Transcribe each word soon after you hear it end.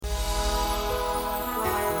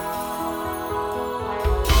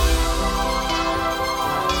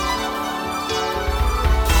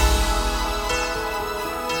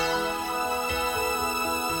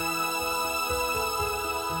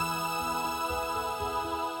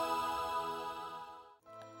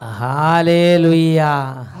Hallelujah,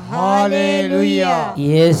 ഹല്ലേലൂയ.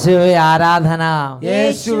 യേശുവേ ആരാധന,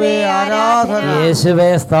 യേശുവേ ആരാധന, യേശുവേ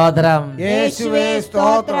സ്തോത്രം, യേശുവേ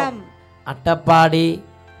സ്തോത്രം. അട്ടപ്പാടി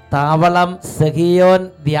താവളം സഹിയോൻ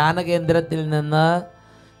ധ്യാന കേന്ദ്രത്തിൽ നിന്ന്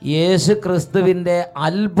യേശു ക്രിസ്തുവിൻ്റെ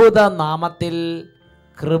അത്ഭുത നാമത്തിൽ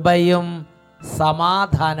കൃപയും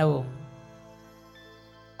സമാധാനവും.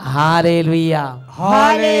 Hallelujah,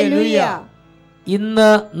 hallelujah.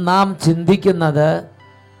 ഇന്ന് നാം ചിന്തിക്കുന്നത്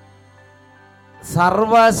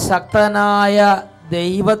സർവശക്തനായ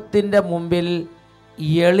ദൈവത്തിൻ്റെ മുമ്പിൽ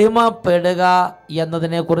എളിമപ്പെടുക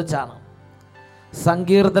എന്നതിനെ കുറിച്ചാണ്.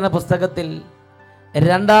 സങ്കീർത്തന പുസ്തകത്തിൽ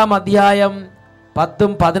 2-ാം അധ്യായം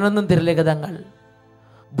 10-11 തിരുലിഖിതങ്ങൾ.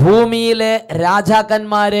 ഭൂമിയിലെ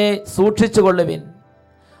രാജാക്കന്മാരെ സൂക്ഷിച്ചുകൊള്ളുവിൻ,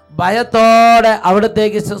 ഭയത്തോടെ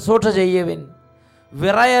അവിടത്തേക്ക് ശുശ്രൂഷ ചെയ്യുവിൻ,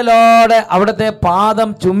 വിറയലോടെ അവിടുത്തെ പാദം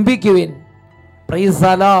ചുംബിക്കുവിൻ. Price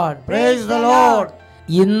the lord, praise the Lord.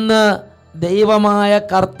 ഇന്ന് ദൈവമായ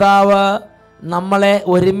കർത്താവ് നമ്മളെ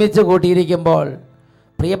ഒരുമിച്ച് കൂട്ടിയിരിക്കുമ്പോൾ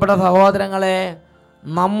പ്രിയപ്പെട്ട സഹോദരങ്ങളെ,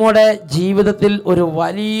 നമ്മുടെ ജീവിതത്തിൽ ഒരു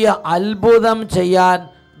വലിയ അത്ഭുതം ചെയ്യാൻ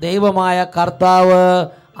ദൈവമായ കർത്താവ്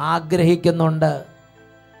ആഗ്രഹിക്കുന്നുണ്ട്.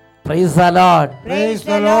 Price the lord, praise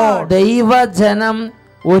the Lord. ദൈവജനം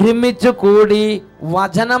ഒരുമിച്ച് കൂടി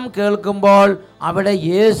വചനം കേൾക്കുമ്പോൾ അവിടെ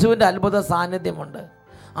യേശുവിൻ്റെ അത്ഭുത സാന്നിധ്യമുണ്ട്.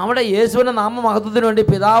 അവിടെ യേശുവിൻ്റെ നാമമഹത്വത്തിന് വേണ്ടി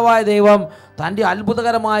പിതാവായ ദൈവം തൻ്റെ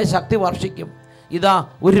അത്ഭുതകരമായ ശക്തി വർഷിക്കും. ഇതാ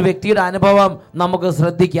ഒരു വ്യക്തിയുടെ അനുഭവം നമുക്ക്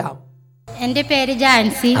ശ്രദ്ധിക്കാം. എൻ്റെ പേര്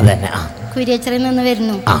ജാൻസി, കുരിയച്ചിറയിൽ നിന്ന്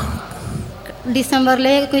വരുന്നു. ഡിസംബറിൽ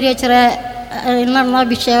കുരിയച്ചിറ നടന്ന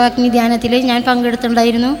അഭിഷേകാഗ്നി ധ്യാനത്തിൽ ഞാൻ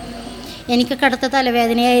പങ്കെടുത്തിട്ടുണ്ടായിരുന്നു. എനിക്ക് കടുത്ത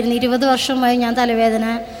തലവേദനയായിരുന്നു. 20 വർഷമായി ഞാൻ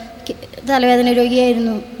തലവേദന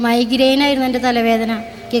രോഗിയായിരുന്നു. മൈഗ്രെയിനായിരുന്നു എൻ്റെ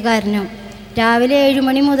തലവേദനയ്ക്ക് കാരണം. രാവിലെ 7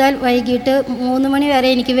 മണി മുതൽ വൈകിട്ട് 3 മണി വരെ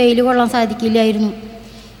എനിക്ക് വെയിൽ കൊള്ളാൻ സാധിക്കില്ലായിരുന്നു.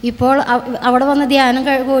 ഇപ്പോൾ അവിടെ വന്ന് ധ്യാനം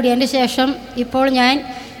കൂടിയതിൻ്റെ ശേഷം ഇപ്പോൾ ഞാൻ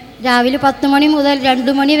രാവിലെ 10 മണി മുതൽ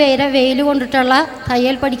 2 മണി വരെ വെയിൽ കൊണ്ടിട്ടുള്ള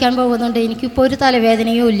തയ്യൽ പഠിക്കാൻ പോകുന്നുണ്ട്. എനിക്കിപ്പോൾ ഒരു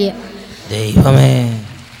തലവേദനയും ഇല്ല. ദൈവമേ,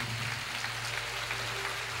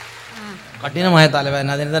 കഠിനമായ തലവേദന.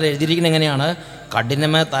 അതിന് എഴുതിയിരിക്കുന്നത് എങ്ങനെയാണ്?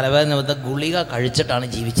 കഠിനമായ തലവേദന ഗുളിക കഴിച്ചിട്ടാണ്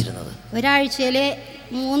ജീവിച്ചിരുന്നത്. ഒരാഴ്ചയിൽ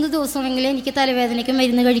 3 ദിവസമെങ്കിലും എനിക്ക് തലവേദനയ്ക്ക്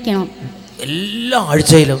മരുന്ന് കഴിക്കണം. എല്ലാ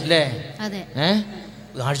ആഴ്ചയിലും അല്ലേ? അതെ.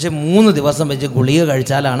 ആഴ്ച 3 ദിവസം വെച്ച് ഗുളിക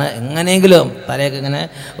കഴിച്ചാലാണ് എങ്ങനെയെങ്കിലും തലയൊക്കെ ഇങ്ങനെ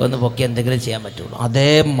ഒന്ന് പൊക്കി എന്തെങ്കിലും ചെയ്യാൻ പറ്റുള്ളൂ.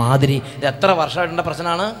 അതേമാതിരി എത്ര വർഷമായിട്ടുള്ള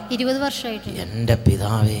പ്രശ്നമാണ്? 20 വർഷമായിട്ട്. എൻ്റെ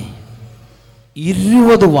പിതാവേ,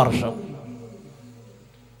 20 വർഷം.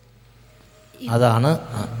 അതാണ്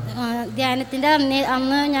ധ്യാനത്തിൻ്റെ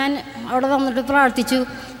അന്ന് ഞാൻ അവിടെ വന്നിട്ട് പ്രാർത്ഥിച്ചു,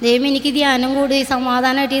 ദൈവം എനിക്ക് ധ്യാനം കൂടി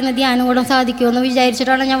സമാധാനമായിട്ട് ഇരുന്ന് ധ്യാനം കൂടാൻ സാധിക്കുമെന്ന്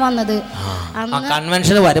വിചാരിച്ചിട്ടാണ് ഞാൻ വന്നത്.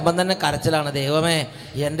 കൺവെൻഷന് വരുമ്പം തന്നെ കരച്ചിലാണ്, ദൈവമേ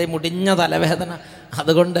എൻ്റെ മുടിഞ്ഞ തലവേദന,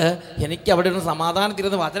 അതുകൊണ്ട് എനിക്ക് അവിടെ നിന്ന്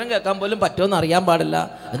സമാധാനത്തിരുന്ന് വചനം കേൾക്കാൻ പോലും പറ്റുമെന്ന് അറിയാൻ പാടില്ല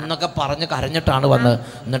എന്നൊക്കെ പറഞ്ഞ് കരഞ്ഞിട്ടാണ് വന്നത്.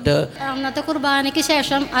 എന്നിട്ട് അന്നത്തെ കുർബാനയ്ക്ക്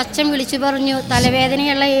ശേഷം അച്ഛൻ വിളിച്ചു പറഞ്ഞു,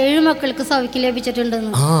 തലവേദനയുള്ള 7 മക്കൾക്ക് സൗഖ്യം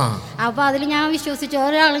ലഭിച്ചിട്ടുണ്ടെന്ന്. അപ്പൊ അതിൽ ഞാൻ വിശ്വസിച്ചു,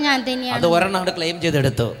 ഒരാൾ ഞാൻ തന്നെയാണ്. അത് ഒരെണ്ണം അവിടെ ക്ലെയിം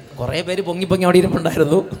ചെയ്തെടുത്തു. കുറേ പേര് പൊങ്ങി അവിടെ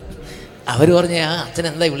ഇരിപ്പുണ്ടായിരുന്നു. അവർ പറഞ്ഞ അച്ഛൻ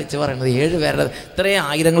എന്താ വിളിച്ച് പറയുന്നത്, 7 പേരുടെ ഇത്രയും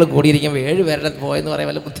ആയിരങ്ങൾ കൂടിയിരിക്കുമ്പോൾ 7 പേരുടെ പോയെന്ന് പറയാൻ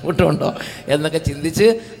വല്ല ബുദ്ധിമുട്ടുണ്ടോ എന്നൊക്കെ ചിന്തിച്ച്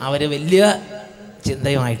അവർ വലിയ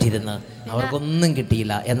ചിന്തയുമായിട്ടിരുന്ന് അവർക്കൊന്നും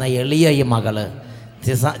കിട്ടിയില്ല. എന്നാൽ എളിയ ഈ മകള്,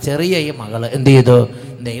 ചെറിയ ഈ മകള് എന്ത് ചെയ്തു?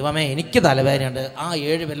 ദൈവമേ, എനിക്ക് തലവേദനയുണ്ട്, ആ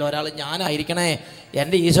 7 പേരിൽ ഒരാൾ ഞാനായിരിക്കണേ,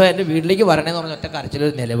 എൻ്റെ ഈശോ എൻ്റെ വീട്ടിലേക്ക് വരണേന്ന് പറഞ്ഞ ഒറ്റ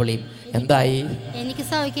കരച്ചിലൊരു നിലവിളിയും. എന്തായി? എനിക്ക്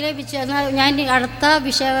സൗഖ്യം ലഭിച്ചു. ഞാൻ അടുത്ത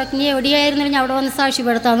അഭിഷേകാഗ്നി എവിടെയായിരുന്നാലും ഞാൻ അവിടെ വന്ന്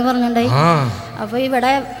സാക്ഷ്യപ്പെടുത്താന്ന് പറഞ്ഞിട്ടുണ്ടായി. അപ്പൊ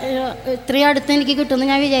ഇവിടെ ഇത്രയും അടുത്ത് എനിക്ക് കിട്ടുമെന്ന്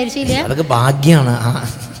ഞാൻ വിചാരിച്ചില്ല. അതൊക്കെ ഭാഗ്യാണ്.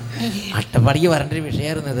 അട്ടപ്പാടിക്ക് വരേണ്ട ഒരു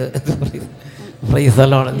വിഷയമായിരുന്നു ഇത്.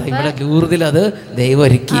 ഇവിടെ ലൂർദിൽ അത് ദൈവം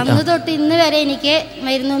ഒരുക്കി. അന്ന് തൊട്ട് ഇന്ന് വരെ എനിക്ക്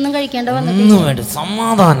മരുന്നൊന്നും കഴിക്കേണ്ട ഒന്നും വേണ്ട,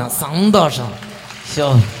 സമാധാനം, സന്തോഷം.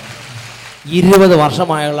 20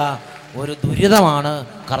 വർഷമായുള്ള ഒരു ദുരിതമാണ്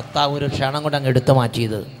കർത്താവ് ഒരു ക്ഷണം കൊണ്ട് അങ്ങ് എടുത്തു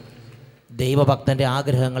മാറ്റിയത്. ദൈവഭക്തൻ്റെ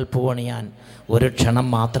ആഗ്രഹങ്ങൾ പൂവണിയാൻ ഒരു ക്ഷണം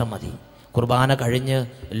മാത്രം മതി. കുർബാന കഴിഞ്ഞ്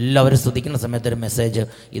എല്ലാവരും സ്തുതിക്കുന്ന സമയത്തൊരു മെസ്സേജ്,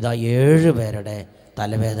 ഇതാ 7 പേരുടെ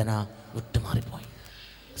തലവേദന വിട്ടുമാറിപ്പോയി.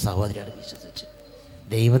 സഹോദരിയോട് വിശ്വസിച്ച്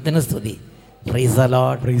ദൈവത്തിന് സ്തുതി. Price the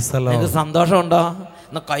lord, praise the Lord. നിങ്ങൾക്ക് സന്തോഷമുണ്ടോ?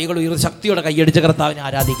 എന്നാൽ കൈകൾ ഉയർത്തി ശക്തിയോടെ കൈയടിച്ച് കർത്താവിനെ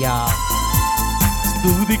ആരാധിക്കാം.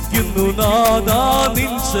 സ്തുതിക്കുന്നു നാഥാ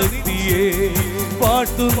നിൻ ശക്തിയെ,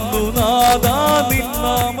 പാട്ടുന്നു നാഥാ നിൻ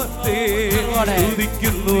നാമത്തെ.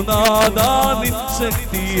 സ്തുതിക്കുന്നു നാഥാ നിൻ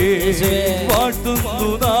ശക്തിയെ, പാട്ടുന്നു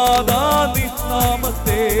നാഥാ നിൻ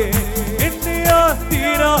നാമത്തെ. എന്നെയാ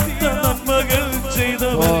തീരാത്ത നന്മകൾ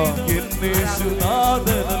ചെയ്തവൻ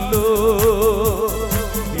എന്നേശുനാഥനല്ലോ,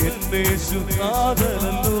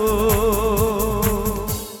 എന്നേശുനാഥനല്ലോ.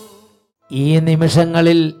 ഈ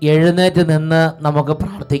നിമിഷങ്ങളിൽ എഴുന്നേറ്റ് നിന്ന് നമുക്ക്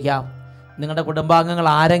പ്രാർത്ഥിക്കാം. നിങ്ങളുടെ കുടുംബാംഗങ്ങൾ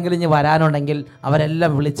ആരെങ്കിലും ഇനി വരാനുണ്ടെങ്കിൽ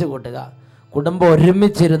അവരെല്ലാം വിളിച്ചു കൂട്ടുക. കുടുംബം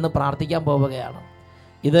ഒരുമിച്ചിരുന്ന് പ്രാർത്ഥിക്കാൻ പോവുകയാണ്.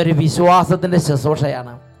 ഇതൊരു വിശ്വാസത്തിൻ്റെ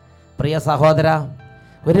ശുശ്രൂഷയാണ്. പ്രിയ സഹോദര,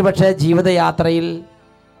 ഒരുപക്ഷെ ജീവിതയാത്രയിൽ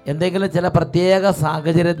എന്തെങ്കിലും ചില പ്രത്യേക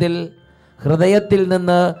സാഹചര്യത്തിൽ ഹൃദയത്തിൽ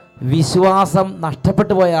നിന്ന് വിശ്വാസം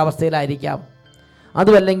നഷ്ടപ്പെട്ടു പോയ അവസ്ഥയിലായിരിക്കാം.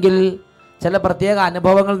 അതുമല്ലെങ്കിൽ ചില പ്രത്യേക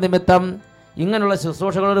അനുഭവങ്ങൾ നിമിത്തം ഇങ്ങനെയുള്ള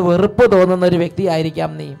ശുശ്രൂഷകളോട് വെറുപ്പ് തോന്നുന്ന ഒരു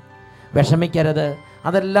വ്യക്തിയായിരിക്കാം നീ. വിഷമിക്കരുത്.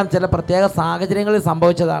 അതെല്ലാം ചില പ്രത്യേക സാഹചര്യങ്ങളിൽ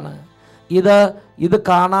സംഭവിച്ചതാണ്. ഇത്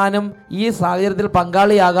കാണാനും ഈ സാഹചര്യത്തിൽ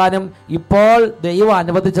പങ്കാളിയാകാനും ഇപ്പോൾ ദൈവം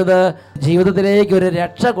അനുവദിച്ചത് ജീവിതത്തിലേക്ക് ഒരു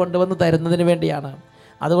രക്ഷ കൊണ്ടുവന്ന് തരുന്നതിന് വേണ്ടിയാണ്.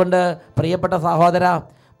 അതുകൊണ്ട് പ്രിയപ്പെട്ട സഹോദര,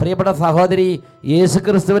 പ്രിയപ്പെട്ട സഹോദരി,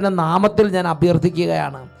 യേശുക്രിസ്തുവിൻ്റെ നാമത്തിൽ ഞാൻ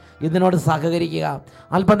അഭ്യർത്ഥിക്കുകയാണ്, ഇതിനോട് സഹകരിക്കുക.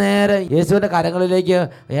 അല്പനേരം യേശുവിൻ്റെ കരങ്ങളിലേക്ക്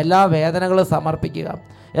എല്ലാ വേദനകളും സമർപ്പിക്കുക,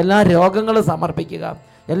 എല്ലാ രോഗങ്ങളും സമർപ്പിക്കുക,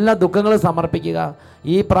 എല്ലാ ദുഃഖങ്ങളും സമർപ്പിക്കുക.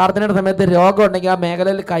 ഈ പ്രാർത്ഥനയുടെ സമയത്ത് രോഗമുണ്ടെങ്കിൽ ആ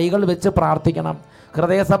മേഖലയിൽ കൈകൾ വെച്ച് പ്രാർത്ഥിക്കണം.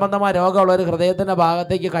 ഹൃദയ സംബന്ധമായ രോഗമുള്ളവർ ഹൃദയത്തിൻ്റെ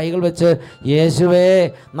ഭാഗത്തേക്ക് കൈകൾ വെച്ച് യേശുവേ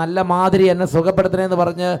നല്ല മാതിരി എന്നെ സുഖപ്പെടുത്തണമെന്ന്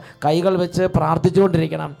പറഞ്ഞ് കൈകൾ വെച്ച്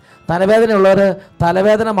പ്രാർത്ഥിച്ചുകൊണ്ടിരിക്കണം. തലവേദനയുള്ളവർ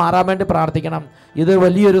തലവേദന മാറാൻ വേണ്ടി പ്രാർത്ഥിക്കണം. ഇത്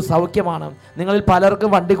വലിയൊരു സൗഖ്യമാണ്. നിങ്ങളിൽ പലർക്കും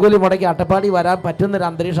വണ്ടിക്കൂലി മുടക്കി അട്ടപ്പാടി വരാൻ പറ്റുന്നൊരു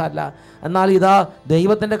അന്തരീക്ഷമല്ല. എന്നാൽ ഇതാ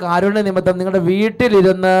ദൈവത്തിൻ്റെ കാരുണ്യ നിമിത്തം നിങ്ങളുടെ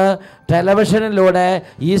വീട്ടിലിരുന്ന് ടെലിവിഷനിലൂടെ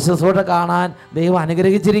ഈ ശുശ്രൂഷ കാണാൻ ദൈവം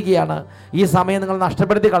അനുഗ്രഹിച്ചിരിക്കുകയാണ്. ഈ സമയം നിങ്ങൾ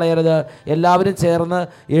നഷ്ടപ്പെടുത്തി കളയരുത്. എല്ലാവരും ചേർന്ന്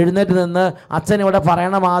എഴുന്നേറ്റ് നിന്ന് അച്ഛൻ ഇവിടെ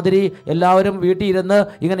പറയണ മാതിരി എല്ലാവരും വീട്ടിൽ ഇരുന്ന്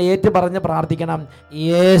ഇങ്ങനെ ഏറ്റു പറഞ്ഞ് പ്രാർത്ഥിക്കണം.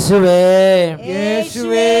 യേശുവേ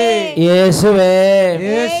യേശുവേ യേശുവേ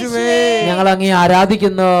യേശുവേ ഞങ്ങൾ അങ്ങേ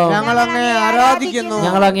ആരാധിക്കുന്നു, ഞങ്ങൾ അങ്ങേ ആരാധിക്കുന്നു,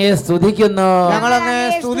 ഞങ്ങൾ അങ്ങേ സ്തുതിക്കുന്നു, ഞങ്ങൾ അങ്ങേ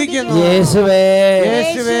സ്തുതിക്കുന്നു. യേശുവേ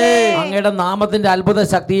യേശുവേ അങ്ങയുടെ നാമത്തിന്റെ അത്ഭുത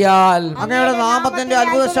ശക്തിയാൽ, അങ്ങയുടെ നാമത്തിന്റെ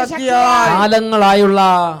അത്ഭുത ശക്തിയാൽ കാലങ്ങളായുള്ള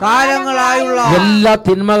എല്ലാ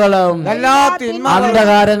തിന്മകളും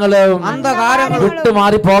അന്ധകാരങ്ങളും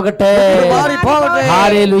വിട്ടുമാറി പോകട്ടെ.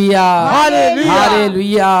 ഹല്ലേലൂയ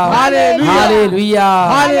ഹല്ലേലൂയ ഹല്ലേലൂയ.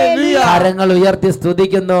 കരങ്ങൾ ഉയർത്തി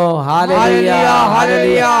സ്തുതിക്കുന്നു. ഹല്ലേലൂയ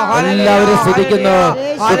ഹല്ലേലൂയ. എല്ലാവരും സ്തുതിക്കുന്നു.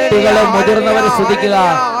 കുട്ടികളും മുതിർന്നവരും സ്തുതിക്കുക,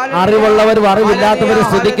 അറിവുള്ളവരും അറിവില്ലാത്തവരും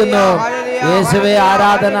സ്തുതിക്കുന്നു. യേശുവേ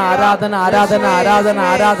ആരാധന ആരാധന ആരാധന ആരാധന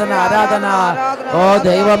ആരാധന ആരാധന. ഓ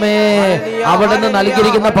ദൈവമേ, അവിടുന്ന്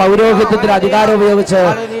നൽകിയിരിക്കുന്ന പൗരോഹിത്യത്തിന് അധികാരം ഉപയോഗിച്ച്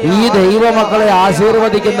ഈ ദൈവമക്കളെ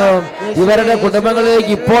ആശീർവദിക്കുന്നു. ഇവരുടെ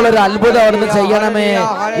കുടുംബങ്ങളിലേക്ക് ഇപ്പോൾ ഒരു അത്ഭുതം അവിടുന്ന് ചെയ്യണമേ.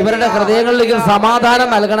 ഇവരുടെ ഹൃദയങ്ങളിലേക്ക് സമാധാനം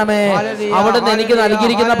നൽകണമേ. അവിടുന്ന് എനിക്ക്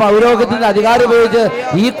നൽകിയിരിക്കുന്ന പൗരോഹിത്യത്തിന്റെ അധികാരം ഉപയോഗിച്ച്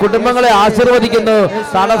ഈ കുടുംബങ്ങളെ ആശീർവദിക്കുന്നു.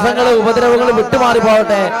 തടസ്സങ്ങളും ഉപദ്രവങ്ങളും വിട്ടുമാറി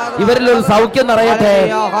പോകട്ടെ. ഇവരിൽ ഒരു സൗഖ്യം നിറയട്ടെ.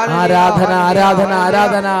 ആരാധന ആരാധന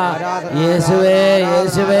ആരാധന. യേശുവേ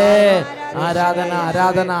യേശുവേ ആരാധന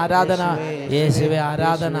ആരാധന ആരാധന. യേശുവേ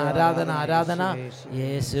ആരാധന ആരാധന ആരാധന.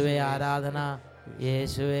 യേശുവേ ആരാധന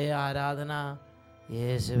യേശുവേ ആരാധന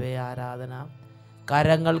യേശുവേ ആരാധന.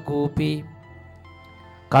 കരങ്ങൾ കൂപ്പി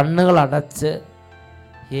കണ്ണുകൾ അടച്ച്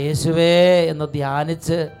യേശുവേ എന്ന്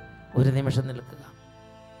ധ്യാനിച്ച് ഒരു നിമിഷം നിൽക്കുക.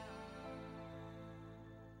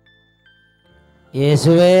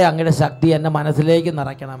 യേശുവേ അങ്ങയുടെ ശക്തി എൻ്റെ മനസ്സിലേക്ക്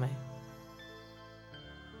നിറയ്ക്കണമേ.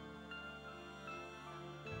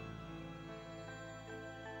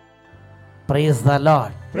 Price the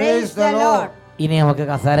lord. Praise the lord. ഇനി നമുക്ക്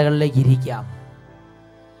കസേരകളിലേക്ക് ഇരിക്കാം.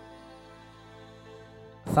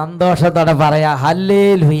 സന്തോഷത്തോടെ പറയാ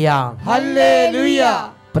ഹല്ലേലൂയ ഹല്ലേലൂയ.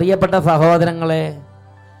 പ്രിയപ്പെട്ട സഹോദരങ്ങളെ,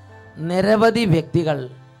 നിരവധി വ്യക്തികൾ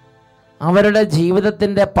അവരുടെ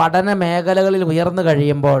ജീവിതത്തിൻ്റെ പഠന മേഖലകളിൽ ഉയർന്നു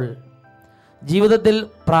കഴിയുമ്പോൾ, ജീവിതത്തിൽ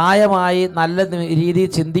പ്രായമായി നല്ല രീതിയിൽ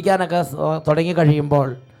ചിന്തിക്കാനൊക്കെ തുടങ്ങി കഴിയുമ്പോൾ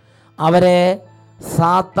അവരെ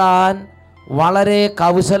സാത്താൻ വളരെ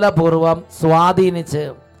കൗശലപൂർവം സ്വാധീനിച്ച്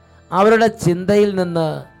അവരുടെ ചിന്തയിൽ നിന്ന്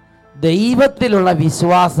ദൈവത്തിലുള്ള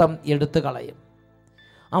വിശ്വാസം എടുത്തു കളയും.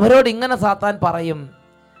 അവരോട് ഇങ്ങനെ സാത്താൻ പറയും,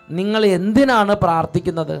 നിങ്ങൾ എന്തിനാണ്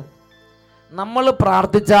പ്രാർത്ഥിക്കുന്നത്? നമ്മൾ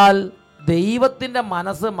പ്രാർത്ഥിച്ചാൽ ദൈവത്തിൻ്റെ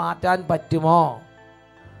മനസ്സ് മാറ്റാൻ പറ്റുമോ?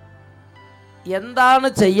 എന്താണ്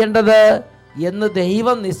ചെയ്യേണ്ടത് എന്ന്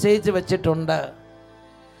ദൈവം നിശ്ചയിച്ച് വെച്ചിട്ടുണ്ട്.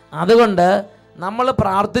 അതുകൊണ്ട് നമ്മൾ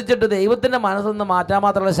പ്രാർത്ഥിച്ചിട്ട് ദൈവത്തിൻ്റെ മനസ്സൊന്ന് മാറ്റാൻ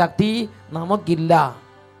മാത്രമുള്ള ശക്തി നമുക്കില്ല.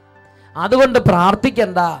 അതുകൊണ്ട്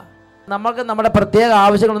പ്രാർത്ഥിക്കണ്ട. നമുക്ക് നമ്മുടെ പ്രത്യേക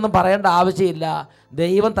ആവശ്യങ്ങളൊന്നും പറയേണ്ട ആവശ്യമില്ല.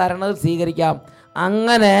 ദൈവം തരണത് സ്വീകരിക്കാം.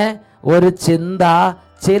 അങ്ങനെ ഒരു ചിന്ത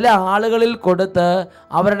ചില ആളുകളിൽ കൊടുത്ത്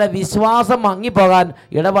അവരുടെ വിശ്വാസം മങ്ങിപ്പോകാൻ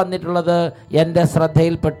ഇടവന്നിട്ടുള്ളത് എൻ്റെ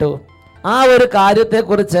ശ്രദ്ധയിൽപ്പെട്ടു. ആ ഒരു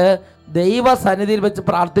കാര്യത്തെക്കുറിച്ച് ദൈവസന്നിധിയിൽ വെച്ച്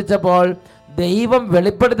പ്രാർത്ഥിച്ചപ്പോൾ ദൈവം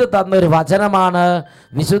വെളിപ്പെടുത്തി തന്നൊരു വചനമാണ്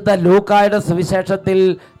വിശുദ്ധ ലൂക്കായുടെ സുവിശേഷത്തിൽ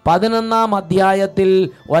 11-ാം അധ്യായത്തിൽ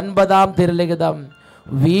 9-ാം തിരുലിഖിതം.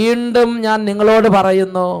 വീണ്ടും ഞാൻ നിങ്ങളോട്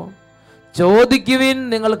പറയുന്നു, ചോദിക്കുവിൻ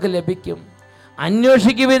നിങ്ങൾക്ക് ലഭിക്കും,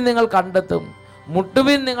 അന്വേഷിക്കുവിൻ നിങ്ങൾ കണ്ടെത്തും,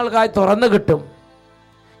 മുട്ടുവിൻ നിങ്ങൾക്കായി തുറന്നു കിട്ടും.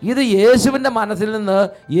 ഇത് യേശുവിൻ്റെ മനസ്സിൽ നിന്ന്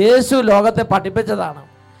യേശു ലോകത്തെ പഠിപ്പിച്ചതാണ്.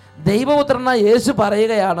 ദൈവപുത്രനായ യേശു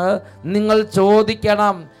പറയുകയാണ്, നിങ്ങൾ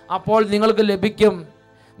ചോദിക്കണം, അപ്പോൾ നിങ്ങൾക്ക് ലഭിക്കും.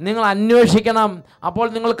 നിങ്ങൾ അന്വേഷിക്കണം, അപ്പോൾ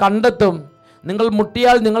നിങ്ങൾ കണ്ടെത്തും. നിങ്ങൾ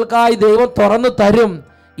മുട്ടിയാൽ നിങ്ങൾക്കായി ദൈവം തുറന്നു തരും.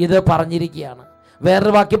 ഇത് പറഞ്ഞിരിക്കുകയാണ്.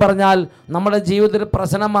 വേറൊരു വാക്കി പറഞ്ഞാൽ, നമ്മുടെ ജീവിതത്തിൽ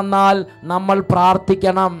പ്രശ്നം വന്നാൽ നമ്മൾ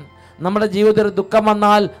പ്രാർത്ഥിക്കണം. നമ്മുടെ ജീവിതത്തിൽ ദുഃഖം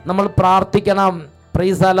വന്നാൽ നമ്മൾ പ്രാർത്ഥിക്കണം.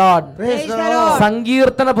 Praise the lord.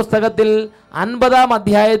 സങ്കീർത്തന പുസ്തകത്തിൽ 50-ാം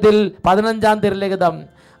അധ്യായത്തിൽ 15-ാം തിരുലിഖിതം,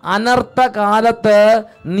 അനർത്ഥ കാലത്ത്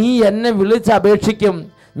നീ എന്നെ വിളിച്ചപേക്ഷിക്കും,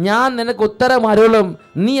 ഞാൻ നിനക്ക് ഉത്തരം അരുളും,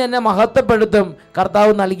 നീ എന്നെ മഹത്വപ്പെടുത്തും.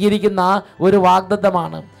 കർത്താവ് നൽകിയിരിക്കുന്ന ഒരു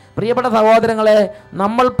വാഗ്ദത്തമാണ്. പ്രിയപ്പെട്ട സഹോദരങ്ങളെ,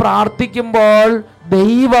 നമ്മൾ പ്രാർത്ഥിക്കുമ്പോൾ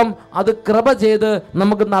ദൈവം അത് കൃപ ചെയ്ത്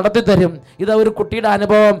നമുക്ക് നടത്തി തരും. ഇത് ഒരു കുട്ടിയുടെ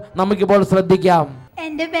അനുഭവം നമുക്കിപ്പോൾ ശ്രദ്ധിക്കാം.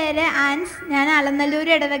 എന്റെ പേര് ആൻസ്. ഞാൻ അലനല്ലൂർ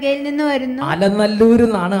ഇടവകയിൽ നിന്ന് വരുന്നു. അലനല്ലൂരിൽ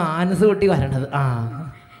നിന്നാണ് ആൻസ് കുട്ടി വരണത്.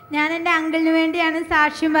 ഞാൻ എൻ്റെ അങ്കിളിന് വേണ്ടിയാണ്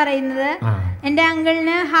സാക്ഷ്യം പറയുന്നത്. എൻ്റെ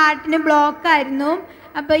അങ്കിളിന് ഹാർട്ടിന് ബ്ലോക്ക് ആയിരുന്നു.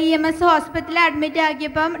 അപ്പോൾ EMS ഹോസ്പിറ്റലിൽ അഡ്മിറ്റ്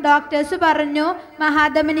ആക്കിയപ്പം ഡോക്ടേഴ്സ് പറഞ്ഞു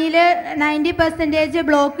മഹാധമനിയിൽ 90%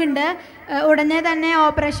 ബ്ലോക്ക് ഉണ്ട്, ഉടനെ തന്നെ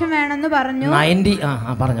ഓപ്പറേഷൻ വേണമെന്ന് പറഞ്ഞു.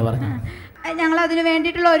 ഞങ്ങൾ അതിന്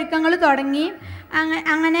വേണ്ടിയിട്ടുള്ള ഒരുക്കങ്ങൾ തുടങ്ങി.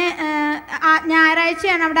 അങ്ങനെ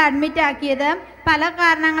ഞായറാഴ്ചയാണ് അവിടെ അഡ്മിറ്റ് ആക്കിയത്. പല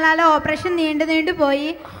കാരണങ്ങളാൽ ഓപ്പറേഷൻ നീണ്ടു പോയി.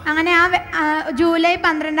 അങ്ങനെ ജൂലൈ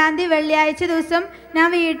 12-ാം തീയതി വെള്ളിയാഴ്ച ദിവസം ഞാൻ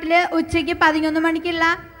വീട്ടിൽ ഉച്ചയ്ക്ക് 11 മണിക്കുള്ള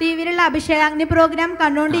TV-യിലുള്ള അഭിഷേകാഗ്നി പ്രോഗ്രാം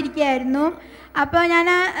കണ്ടുകൊണ്ടിരിക്കുകയായിരുന്നു. അപ്പോൾ ഞാൻ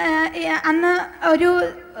അന്ന് ഒരു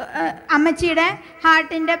അമ്മച്ചിയുടെ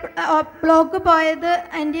ഹാർട്ടിൻ്റെ ബ്ലോക്ക് പോയത്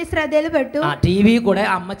എൻ്റെ ശ്രദ്ധയിൽ പെട്ടു. TV കൂടെ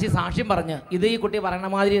അമ്മച്ചി സാക്ഷ്യം പറഞ്ഞ്, ഇത് ഈ കുട്ടി പറയണ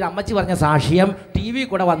മാതിരി അമ്മച്ചി പറഞ്ഞ സാക്ഷ്യം TV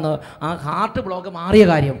കൂടെ വന്ന് ആ ഹാർട്ട് ബ്ലോക്ക് മാറിയ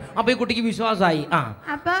കാര്യം അപ്പോൾ ഈ കുട്ടിക്ക് വിശ്വാസമായി.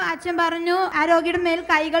 അപ്പോൾ അച്ഛൻ പറഞ്ഞു ആ രോഗിയുടെ മേൽ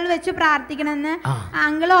കൈകൾ വെച്ച് പ്രാർത്ഥിക്കണമെന്ന്.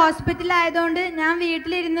 അങ്കിള് ഹോസ്പിറ്റലായതുകൊണ്ട് ഞാൻ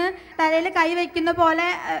വീട്ടിലിരുന്ന് തലയിൽ കൈ വെക്കുന്ന പോലെ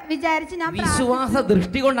വിചാരിച്ച് ഞാൻ വിശ്വാസ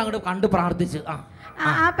ദൃഷ്ടി കൊണ്ട് അങ്ങോട്ട് കണ്ടു പ്രാർത്ഥിച്ചു.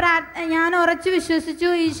 ഞാൻ ഉറച്ചു വിശ്വസിച്ചു,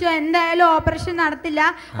 ഈശോ എന്തായാലും ഓപ്പറേഷൻ നടത്തില്ല,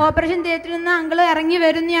 ഓപ്പറേഷൻ തിയേറ്ററിൽ നിന്ന് അങ്കിള് ഇറങ്ങി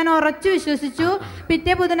വരും ഞാൻ ഉറച്ചു വിശ്വസിച്ചു.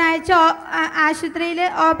 പിറ്റേ ബുധനാഴ്ച ആശുപത്രിയിൽ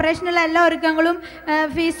ഓപ്പറേഷനുള്ള എല്ലാ ഒരുക്കങ്ങളും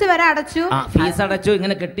ഫീസ് വരെ അടച്ചു.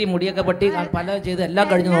 ഇങ്ങനെ കെട്ടി മുടിയൊക്കെ പെട്ടി പല ചെയ്ത് എല്ലാം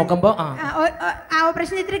കഴിഞ്ഞ് നോക്കുമ്പോൾ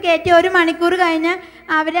ഓപ്പറേഷൻ തിയേറ്ററിൽ കയറ്റി 1 മണിക്കൂർ കഴിഞ്ഞ്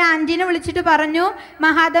അവര് ആന്റീനെ വിളിച്ചിട്ട് പറഞ്ഞു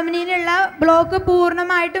മഹാധമനിയിലുള്ള ബ്ലോക്ക്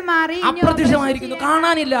പൂർണ്ണമായിട്ട് മാറി,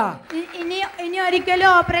 കാണാനില്ല, ഇനി ഒരിക്കലും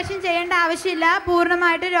ഓപ്പറേഷൻ ചെയ്യേണ്ട ആവശ്യമില്ല,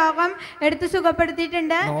 പൂർണ്ണമായിട്ട് രോഗം എടുത്ത്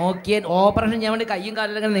സുഖപ്പെടുത്തിയിട്ടുണ്ട്. ഓപ്പറേഷൻ ചെയ്യാൻ വേണ്ടി കയ്യും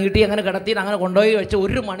കാലിലും നീട്ടി അങ്ങനെ കിടത്തി അങ്ങനെ കൊണ്ടുപോയി വെച്ച്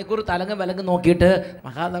 1 മണിക്കൂർ തലങ്ങും വിലങ്ങും നോക്കിയിട്ട്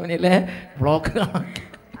മഹാധമനിയിലെ ബ്ലോക്ക്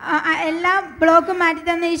എല്ലാ ബ്ലോക്കും മാറ്റി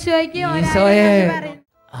തന്ന ഈശോയ്ക്ക്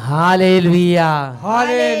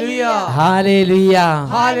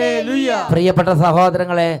പ്രിയപ്പെട്ട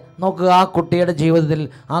സഹോദരങ്ങളെ, നോക്കുക, ആ കുട്ടിയുടെ ജീവിതത്തിൽ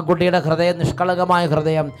ആ കുട്ടിയുടെ ഹൃദയം നിഷ്കളങ്കമായ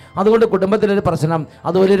ഹൃദയം. അതുകൊണ്ട് കുടുംബത്തിലൊരു പ്രശ്നം,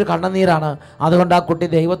 അതുപോലൊരു കണ്ണുനീരാണ്. അതുകൊണ്ട് ആ കുട്ടി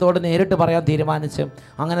ദൈവത്തോട് നേരിട്ട് പറയാൻ തീരുമാനിച്ചു.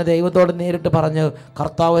 അങ്ങനെ ദൈവത്തോട് നേരിട്ട് പറഞ്ഞ്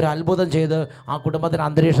കർത്താവ് ഒരു അത്ഭുതം ചെയ്ത് ആ കുടുംബത്തിന്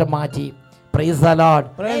അന്തരീക്ഷം മാറ്റി. Price the Lord.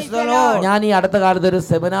 ഞാൻ ഈ അടുത്ത കാലത്ത് ഒരു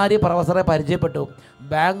സെമിനാരി പ്രൊഫസറെ പരിചയപ്പെട്ടു.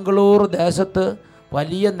 ബാംഗ്ലൂർ ദേശത്ത്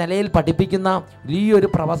വലിയ നിലയിൽ പഠിപ്പിക്കുന്ന വലിയൊരു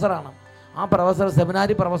പ്രൊഫസറാണ്. ആ പ്രൊഫസർ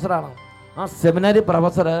സെമിനാരി പ്രൊഫസറാണ്. ആ സെമിനാരി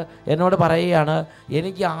പ്രൊഫസർ എന്നോട് പറയുകയാണ്,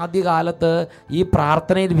 എനിക്ക് ആദ്യകാലത്ത് ഈ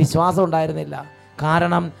പ്രാർത്ഥനയിൽ വിശ്വാസം ഉണ്ടായിരുന്നില്ല.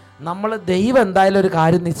 കാരണം നമ്മൾ ദൈവം എന്തായാലും ഒരു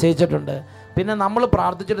കാര്യം നിശ്ചയിച്ചിട്ടുണ്ട്, പിന്നെ നമ്മൾ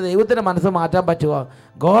പ്രാർത്ഥിച്ചിട്ട് ദൈവത്തിൻ്റെ മനസ്സ് മാറ്റാൻ പറ്റുമോ?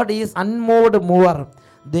 God is unmoved മൂവർ.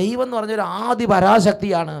 ദൈവം എന്ന് പറഞ്ഞൊരു ആദി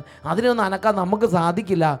പരാശക്തിയാണ്, അതിനൊന്നും അനക്കാൻ നമുക്ക്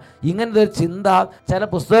സാധിക്കില്ല. ഇങ്ങനത്തെ ഒരു ചിന്ത ചില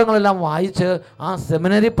പുസ്തകങ്ങളെല്ലാം വായിച്ച് ആ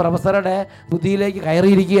സെമിനറി പ്രൊഫസറുടെ ബുദ്ധിയിലേക്ക്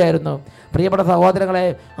കയറിയിരിക്കുകയായിരുന്നു. പ്രിയപ്പെട്ട സഹോദരങ്ങളെ,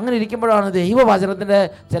 അങ്ങനെ ഇരിക്കുമ്പോഴാണ് ദൈവവചനത്തിൻ്റെ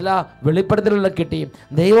ചില വെളിപ്പെടുത്തലുകൾ കിട്ടി.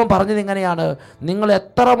 ദൈവം പറഞ്ഞത് ഇങ്ങനെയാണ്, നിങ്ങൾ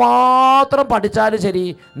എത്രമാത്രം പഠിച്ചാലും ശരി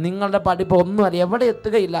നിങ്ങളുടെ പഠിപ്പ് ഒന്നുമല്ല, എവിടെ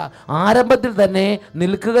എത്തുകയില്ല, ആരംഭത്തിൽ തന്നെ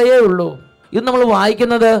നിൽക്കുകയേ ഉള്ളൂ. ഇത് നമ്മൾ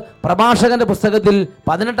വായിക്കുന്നത് പ്രഭാഷകന്റെ പുസ്തകത്തിൽ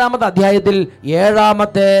 18-ാമത്തെ അധ്യായത്തിൽ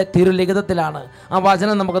 7-ാമത്തെ തിരുലിഖിതത്തിലാണ്. ആ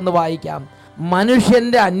വചനം നമുക്കൊന്ന് വായിക്കാം.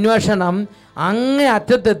 മനുഷ്യൻ്റെ അന്വേഷണം അങ്ങേ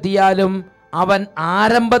അറ്റത്തെത്തിയാലും അവൻ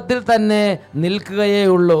ആരംഭത്തിൽ തന്നെ നിൽക്കുകയേ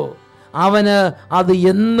ഉള്ളൂ, അവന് അത്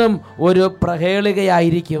എന്നും ഒരു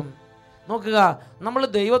പ്രഹേളികയായിരിക്കും. നോക്കുക, നമ്മൾ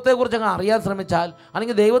ദൈവത്തെക്കുറിച്ച് അങ്ങ് അറിയാൻ ശ്രമിച്ചാൽ,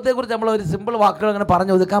 അല്ലെങ്കിൽ ദൈവത്തെക്കുറിച്ച് നമ്മൾ ഒരു സിമ്പിൾ വാക്കുകൾ അങ്ങനെ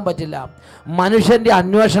പറഞ്ഞു ഒതുക്കാൻ പറ്റില്ല. മനുഷ്യൻ്റെ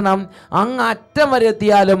അന്വേഷണം അങ്ങ് അറ്റം വരെ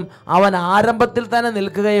എത്തിയാലും അവൻ ആരംഭത്തിൽ തന്നെ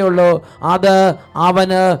നിൽക്കുകയുള്ളൂ, അത്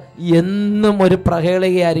അവന് എന്നും ഒരു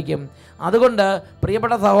പ്രഹേളികയായിരിക്കും. അതുകൊണ്ട്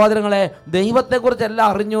പ്രിയപ്പെട്ട സഹോദരങ്ങളെ, ദൈവത്തെക്കുറിച്ചെല്ലാം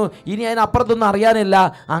അറിഞ്ഞു, ഇനി അതിനപ്പുറത്തൊന്നും അറിയാനില്ല,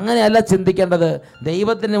 അങ്ങനെയല്ല ചിന്തിക്കേണ്ടത്.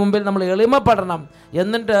 ദൈവത്തിന് മുമ്പിൽ നമ്മൾ എളിമപ്പെടണം.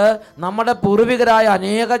 എന്നിട്ട് നമ്മുടെ പൂർവികരായ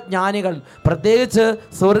അനേക ജ്ഞാനികൾ, പ്രത്യേകിച്ച്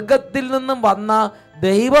സ്വർഗത്തിൽ നിന്നും വന്ന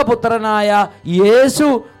ദൈവപുത്രനായ യേശു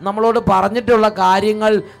നമ്മളോട് പറഞ്ഞിട്ടുള്ള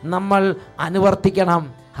കാര്യങ്ങൾ നമ്മൾ അനുവർത്തിക്കണം.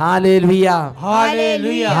 ഹല്ലേലൂയ,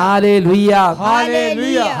 ഹല്ലേലൂയ, ഹല്ലേലൂയ,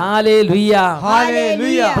 ഹല്ലേലൂയ, ഹല്ലേലൂയ,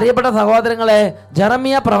 ഹല്ലേലൂയ. പ്രിയപ്പെട്ട സഹോദരങ്ങളെ,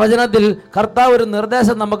 ജെറമിയ പ്രവചനത്തിൽ കർത്താവ് ഒരു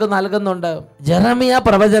നിർദ്ദേശം നമുക്ക് നൽകുന്നുണ്ട്. ജെറമിയ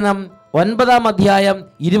പ്രവചനം 9-ാം അധ്യായം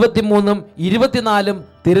 23-ഉം 24-ഉം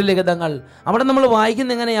തിരുലിഖിതങ്ങൾ. അവിടെ നമ്മൾ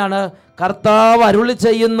വായിക്കുന്ന എങ്ങനെയാണ്? കർത്താവ് അരുളി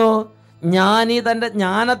ചെയ്യുന്നു, ജ്ഞാനി തൻ്റെ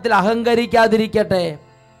ജ്ഞാനത്തിൽ അഹങ്കരിക്കാതിരിക്കട്ടെ,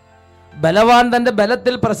 ബലവാൻ തൻ്റെ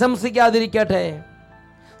ബലത്തിൽ പ്രശംസിക്കാതിരിക്കട്ടെ,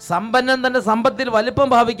 സമ്പന്നൻ തൻ്റെ സമ്പത്തിൽ വലിപ്പം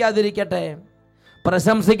ഭാവിക്കാതിരിക്കട്ടെ.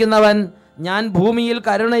 പ്രശംസിക്കുന്നവൻ ഞാൻ ഭൂമിയിൽ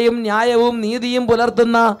കരുണയും ന്യായവും നീതിയും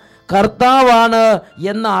പുലർത്തുന്ന കർത്താവാണ്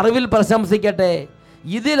എന്ന അറിവിൽ പ്രശംസിക്കട്ടെ.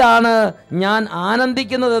 ഇതിലാണ് ഞാൻ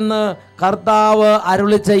ആനന്ദിക്കുന്നതെന്ന് കർത്താവ്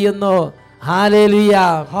അരുളി ചെയ്യുന്നു. Hallelujah,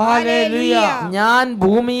 hallelujah. ഞാൻ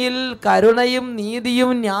ഭൂമിയിൽ കരുണയും നീതിയും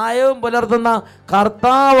ന്യായവും പുലർത്തുന്ന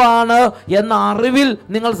കർത്താവാണ് എന്ന അറിവിൽ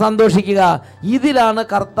നിങ്ങൾ സന്തോഷിക്കുക. ഇതിലാണ്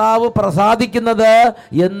കർത്താവ് പ്രസാദിക്കുന്നത്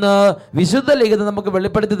എന്ന് വിശുദ്ധ ലിഖിതം നമുക്ക്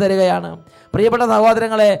വെളിപ്പെടുത്തി തരികയാണ്. പ്രിയപ്പെട്ട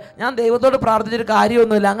സഹോദരങ്ങളെ, ഞാൻ ദൈവത്തോട് പ്രാർത്ഥിച്ചൊരു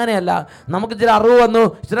കാര്യമൊന്നുമില്ല, അങ്ങനെയല്ല. നമുക്ക് ഇച്ചിരി അറിവ് വന്നു,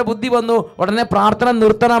 ഇച്ചിരി ബുദ്ധി വന്നു, ഉടനെ പ്രാർത്ഥന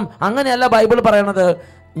നിർത്തണം, അങ്ങനെയല്ല ബൈബിൾ പറയണത്.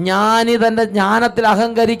 ജ്ഞാനി തൻ്റെ ജ്ഞാനത്തിൽ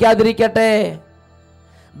അഹങ്കരിക്കാതിരിക്കട്ടെ,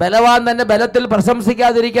 ബലവാൻ തൻ്റെ ബലത്തിൽ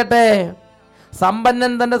പ്രശംസിക്കാതിരിക്കട്ടെ,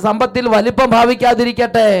 സമ്പന്നൻ തൻ്റെ സമ്പത്തിൽ വലിപ്പം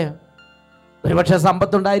ഭാവിക്കാതിരിക്കട്ടെ. ഒരുപക്ഷെ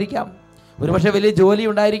സമ്പത്തുണ്ടായിരിക്കാം, ഒരുപക്ഷെ വലിയ ജോലി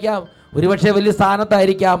ഉണ്ടായിരിക്കാം, ഒരുപക്ഷെ വലിയ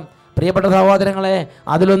സ്ഥാനത്തായിരിക്കാം. പ്രിയപ്പെട്ട സഹോദരങ്ങളെ,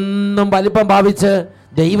 അതിലൊന്നും വലിപ്പം ഭാവിച്ച്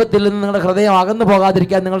ദൈവത്തിൽ നിന്ന് നിങ്ങളുടെ ഹൃദയം അകന്നു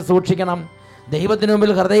പോകാതിരിക്കാൻ നിങ്ങൾ സൂക്ഷിക്കണം. ദൈവത്തിന്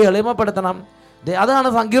മുമ്പിൽ ഹൃദയം എളിമപ്പെടുത്തണം. അതാണ്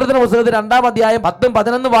സങ്കീർത്തന പുസ്തകത്തിൽ 2-ാം അധ്യായം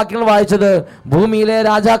 10-11 വാക്യങ്ങൾ വായിച്ചത്. ഭൂമിയിലെ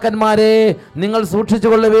രാജാക്കന്മാരെ നിങ്ങൾ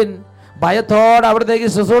സൂക്ഷിച്ചുകൊള്ളുവിൻ, ഭയത്തോടെ അവിടത്തേക്ക്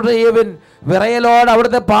ശുശ്രൂഷ ചെയ്യുവിൻ, വിറയലോട്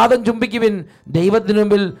അവിടുത്തെ പാദം ചുംബിക്കുവിൻ. ദൈവത്തിനു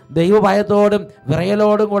മുമ്പിൽ ദൈവഭയത്തോടും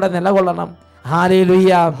വിറയലോടും കൂടെ നിലകൊള്ളണം.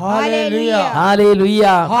 ഹല്ലേലൂയ, ഹല്ലേലൂയ, ഹല്ലേലൂയ,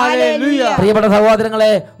 ഹല്ലേലൂയ. പ്രിയപ്പെട്ട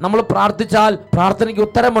സഹോദരങ്ങളെ, നമ്മൾ പ്രാർത്ഥിച്ചാൽ പ്രാർത്ഥനയ്ക്ക്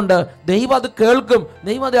ഉത്തരമുണ്ട്. ദൈവം അത് കേൾക്കും,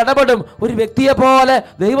 ദൈവം അത് ഇടപെടും. ഒരു വ്യക്തിയെ പോലെ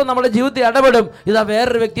ദൈവം നമ്മുടെ ജീവിതത്തിൽ ഇടപെടും. ഇതാ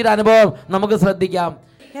വേറൊരു വ്യക്തിയുടെ അനുഭവം നമുക്ക് ശ്രദ്ധിക്കാം.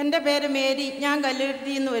 എന്റെ പേര് മേരി, ഞാൻ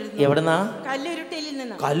കല്ലുരുട്ടിയിൽ നിന്ന് വരുന്നു. എവിടുന്നാ? കല്ലുരുട്ടിയിൽ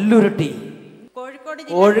നിന്ന്. കല്ലുരുട്ടി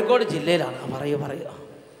കോഴിക്കോട് ജില്ലയിലാണ്. പറയൂ.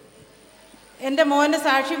 എൻ്റെ മോൻ്റെ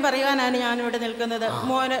സാക്ഷ്യം പറയുവാനാണ് ഞാനിവിടെ നിൽക്കുന്നത്.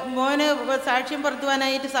 മോന് സാക്ഷ്യം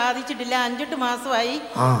പുറത്തുവാനായിട്ട് സാധിച്ചിട്ടില്ല. 5-8 മാസമായി.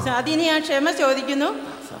 അതിന് ഞാൻ ക്ഷമ ചോദിക്കുന്നു.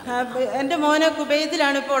 എൻ്റെ മോന്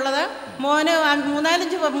കുവൈത്തിലാണ് ഇപ്പോൾ ഉള്ളത്. മോന്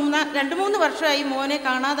 2-3 വർഷമായി മോനെ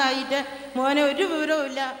കാണാതായിട്ട്. മോനെ ഒരു വിവരവും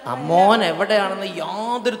ഇല്ല. മോൻ എവിടെയാണെന്ന്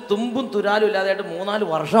യാതൊരു തുമ്പും തുരാലും ഇല്ലാതായിട്ട് 3-4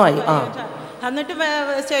 വർഷമായി. എന്നിട്ട്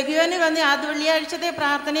ചെകിയോന് വന്ന് ആദ്യ വെള്ളിയാഴ്ചത്തെ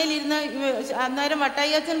പ്രാർത്ഥനയിലിരുന്ന് അന്നേരം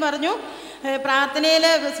വട്ടായിയച്ഛൻ പറഞ്ഞു, പ്രാർത്ഥനയിൽ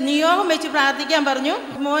നിയോഗം വെച്ച് പ്രാർത്ഥിക്കാൻ പറഞ്ഞു.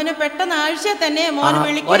 മോന് പെട്ടെന്ന് ആഴ്ച തന്നെ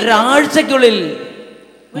മോന് ഒരാഴ്ചക്കുള്ളിൽ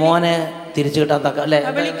മോനെ തിരിച്ചു കിട്ടാൻ തക്ക അല്ലേ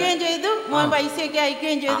വിളിക്കുകയും ചെയ്തു. മോൻ പൈസയൊക്കെ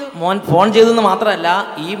അയക്കുകയും ചെയ്തു. മോൻ ഫോൺ ചെയ്തെന്ന് മാത്രമല്ല,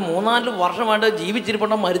 ഈ 3-4 വർഷമായിട്ട്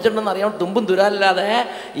ജീവിച്ചിരിപ്പുണ്ടോ മരിച്ചിട്ടുണ്ടെന്ന് അറിയാൻ തുമ്പും തുരാലില്ലാതെ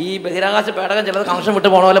ഈ ബഹിരാകാശ പേടകം ചിലത് കണക്ഷൻ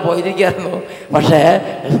വിട്ട് പോണ പോലെ പോയിരിക്കുകയായിരുന്നു. പക്ഷേ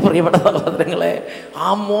പ്രിയപ്പെട്ട സഹോദരങ്ങളെ, ആ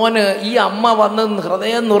മോന് ഈ അമ്മ വന്ന്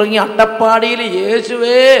ഹൃദയം നുറുങ്ങി അട്ടപ്പാടിയിൽ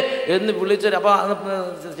യേശുവേ എന്ന് വിളിച്ചൊരു, അപ്പോൾ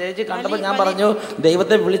ചേച്ചി കണ്ടപ്പോൾ ഞാൻ പറഞ്ഞു,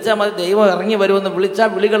 ദൈവത്തെ വിളിച്ചാൽ മതി, ദൈവം ഇറങ്ങി വരുമെന്ന്. വിളിച്ചാൽ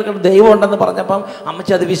വിളി കേൾക്കുന്ന ദൈവം ഉണ്ടെന്ന് പറഞ്ഞപ്പം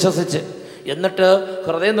അമ്മച്ചി അത് വിശ്വസിച്ച്, എന്നിട്ട്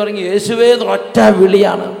ഹൃദയം തുടങ്ങി യേശുവേ ഒറ്റ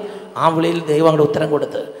വിളിയാണ്. ആ വിളിയിൽ ദൈവം അങ്ങോട്ട് ഉത്തരം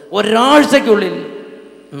കൊടുത്ത് ഒരാഴ്ചയ്ക്കുള്ളിൽ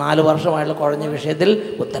 4 വർഷമായുള്ള കുഴഞ്ഞ വിഷയത്തിൽ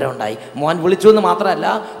ഉത്തരവുണ്ടായി. മോൻ വിളിച്ചു എന്ന് മാത്രമല്ല,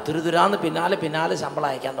 തുരുതുരാന്ന് പിന്നാലെ ശമ്പളം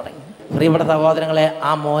അയക്കാൻ തുടങ്ങി. പ്രിയപ്പെട്ട സഹോദരങ്ങളെ,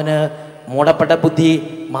 ആ മോന് മൂടപ്പെട്ട ബുദ്ധി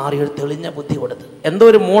മാറി ഒരു തെളിഞ്ഞ ബുദ്ധി കൊടുത്ത്. എന്തോ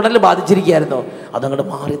ഒരു മൂടൽ ബാധിച്ചിരിക്കുകയായിരുന്നു, അതങ്ങോട്ട്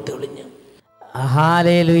മാറി തെളിഞ്ഞു.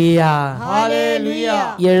 ഹല്ലേലൂയ, ഹല്ലേലൂയ.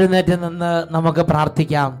 എഴുന്നേറ്റ് നിന്ന് നമുക്ക്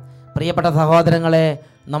പ്രാർത്ഥിക്കാം. പ്രിയപ്പെട്ട സഹോദരങ്ങളെ,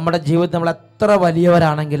 നമ്മുടെ ജീവിതത്തിൽ നമ്മൾ എത്ര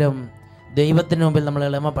വലിയവരാണെങ്കിലും ദൈവത്തിന് മുമ്പിൽ നമ്മൾ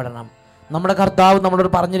എളിമപ്പെടണം. നമ്മുടെ കർത്താവ് നമ്മളോട്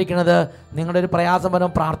പറഞ്ഞിരിക്കുന്നത്, നിങ്ങളുടെ ഒരു പ്രയാസം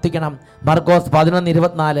വരും പ്രാർത്ഥിക്കണം. മർക്കോസ്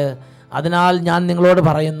 11:24. അതിനാൽ ഞാൻ നിങ്ങളോട്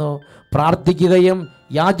പറയുന്നു, പ്രാർത്ഥിക്കുകയും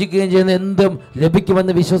യാചിക്കുകയും ചെയ്യുന്ന എന്തും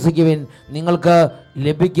ലഭിക്കുമെന്ന് വിശ്വസിക്കുവിൻ, നിങ്ങൾക്ക്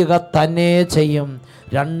ലഭിക്കുക തന്നെ ചെയ്യും.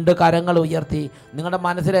 2 കരങ്ങൾ ഉയർത്തി നിങ്ങളുടെ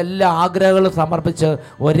മനസ്സിലെ എല്ലാ ആഗ്രഹങ്ങളും സമർപ്പിച്ച്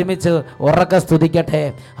ഒരുമിച്ച് ഉറക്കെ സ്തുതിക്കട്ടെ.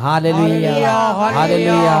 ഹല്ലേലൂയ,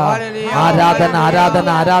 ഹല്ലേലൂയ. ആരാധന, ആരാധന,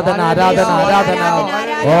 ആരാധന, ആരാധന, ആരാധന.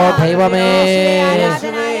 ഓ ദൈവമേ,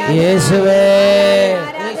 യേശുവേ,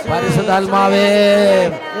 പരിശുദ്ധാത്മാവേ,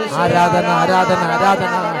 ആരാധന, ആരാധന,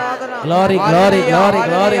 ആരാധന. Glory, glory, glory,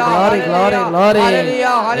 glory, glory, glory, glory.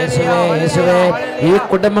 യേശുവേ, യേശുവേ, ഈ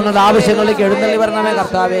കുടുംബങ്ങളുടെ ആവശ്യങ്ങളിലേക്ക് എഴുന്നള്ളി വരണമേ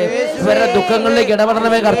കർത്താവേ. ഇവരുടെ ദുഃഖങ്ങളിലേക്ക്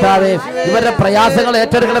ഇടപെടണമേ കർത്താവേ. ഇവരുടെ പ്രയാസങ്ങൾ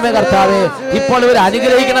ഏറ്റെടുക്കണമേ കർത്താവേ. ഇപ്പോൾ ഇവരെ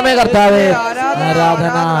അനുഗ്രഹിക്കണമേ കർത്താവേ.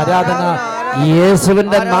 ആരാധന, ആരാധന.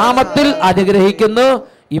 യേശുവിന്റെ നാമത്തിൽ അനുഗ്രഹിക്കുന്നു,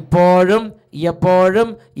 ഇപ്പോഴും എപ്പോഴും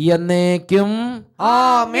എന്നേക്കും.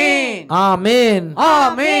 ആമേൻ, ആമേൻ,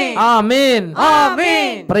 ആമേൻ, ആമേൻ,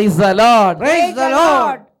 ആമേൻ. Praise the lord, praise the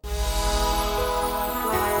Lord.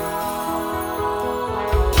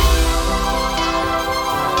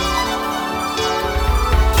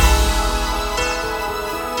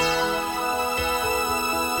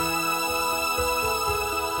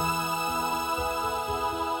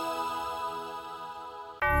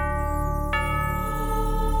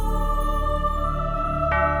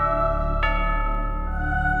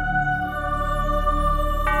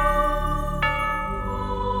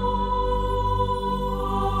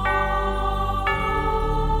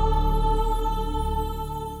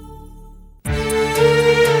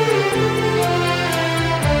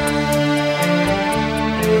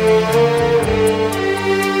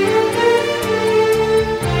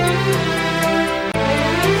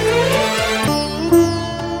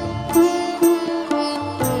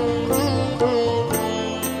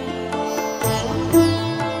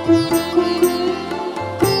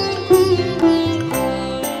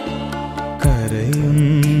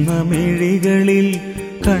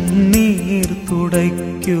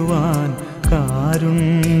 തുടിക്കുവാൻ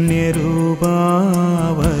കാരുണ്യരൂപാ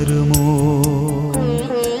വരുമോ?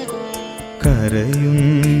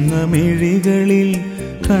 കരയുന്ന മിഴികളിൽ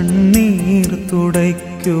കണ്ണീർ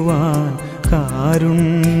തുടയ്ക്കുവാൻ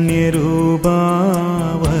കാരുണ്യരൂപാ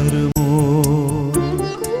വരുമോ?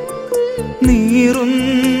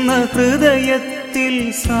 നീറുന്ന ഹൃദയത്തിൽ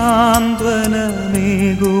സാന്ത്വനമേകുവാൻ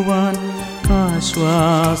ആശ്വാസദായക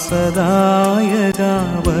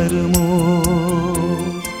വരുമോ?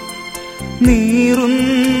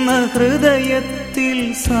 നീറുന്ന ഹൃദയത്തിൽ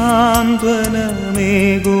സാന്ത്വനമേകുവാൻ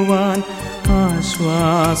ആശ്വാസദായക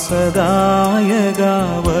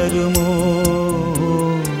വരുമോ?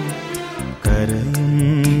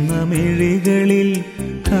 കരയുന്ന മിഴികളിൽ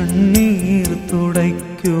കണ്ണീർ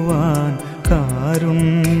തുടയ്ക്കുവാൻ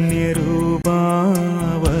കാരുണ്യരൂപാ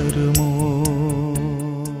വരുമോ?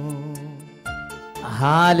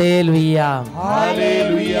 ഹല്ലേലൂയ.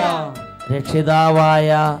 ഹല്ലേലൂയ. രക്ഷിതാവായ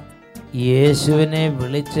യേശുവിനെ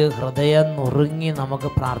വിളിച്ച് ഹൃദയം നുറുങ്ങി നമുക്ക്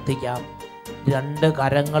പ്രാർത്ഥിക്കാം. രണ്ട്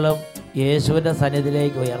കരങ്ങളും യേശുവിൻ്റെ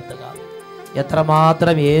സന്നിധിയിലേക്ക് ഉയർത്തുക.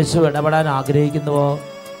 എത്രമാത്രം യേശു ഇടപെടാൻ ആഗ്രഹിക്കുന്നുവോ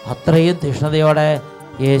അത്രയും തീഷ്ണതയോടെ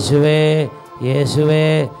യേശുവേ യേശുവേ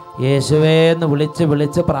യേശുവേ എന്ന് വിളിച്ച്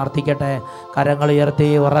വിളിച്ച് പ്രാർത്ഥിക്കട്ടെ. കരങ്ങൾ ഉയർത്തി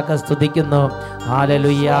ഉറക്കെ സ്തുതിക്കുന്നു.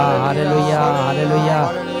 ഹല്ലേലൂയ ഹല്ലേലൂയ ഹല്ലേലൂയ.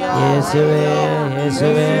 യേശുവേ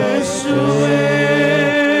യേശുവേ യേശുവേ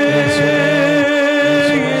യേശുവേ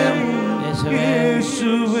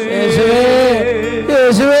യേശുവേ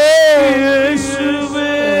യേശുവേ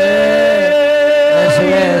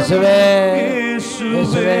യേശുവേ യേശുവേ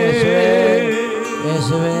യേശുവേ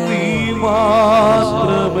യേശുവേ നീ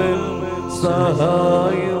മാത്രമേ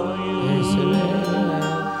സഹായം. യേശുവേ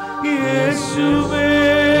യേശുവേ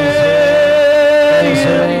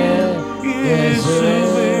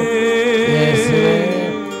യേശുവേ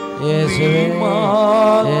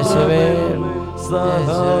യേശുവേ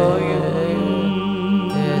സഹായം.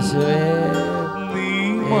 യേശുവേ നീ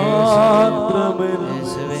മാത്രമേ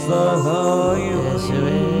സഹായം.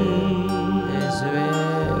 യേശുവേ